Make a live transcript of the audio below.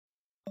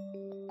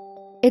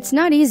It's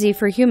not easy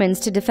for humans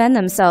to defend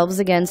themselves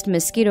against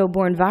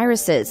mosquito-borne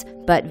viruses,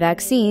 but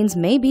vaccines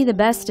may be the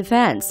best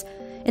defense.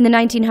 In the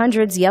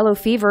 1900s, yellow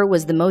fever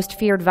was the most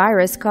feared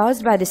virus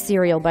caused by the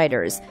cereal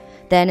biters.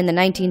 Then in the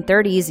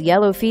 1930s,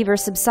 yellow fever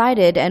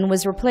subsided and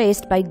was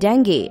replaced by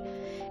dengue.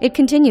 It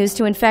continues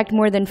to infect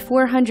more than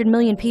 400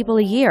 million people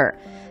a year.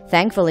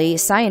 Thankfully,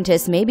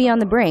 scientists may be on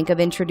the brink of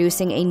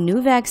introducing a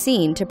new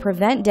vaccine to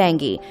prevent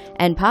dengue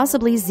and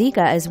possibly Zika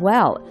as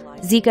well.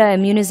 Zika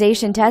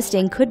immunization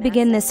testing could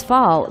begin this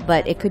fall,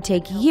 but it could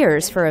take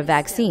years for a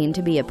vaccine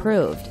to be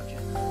approved.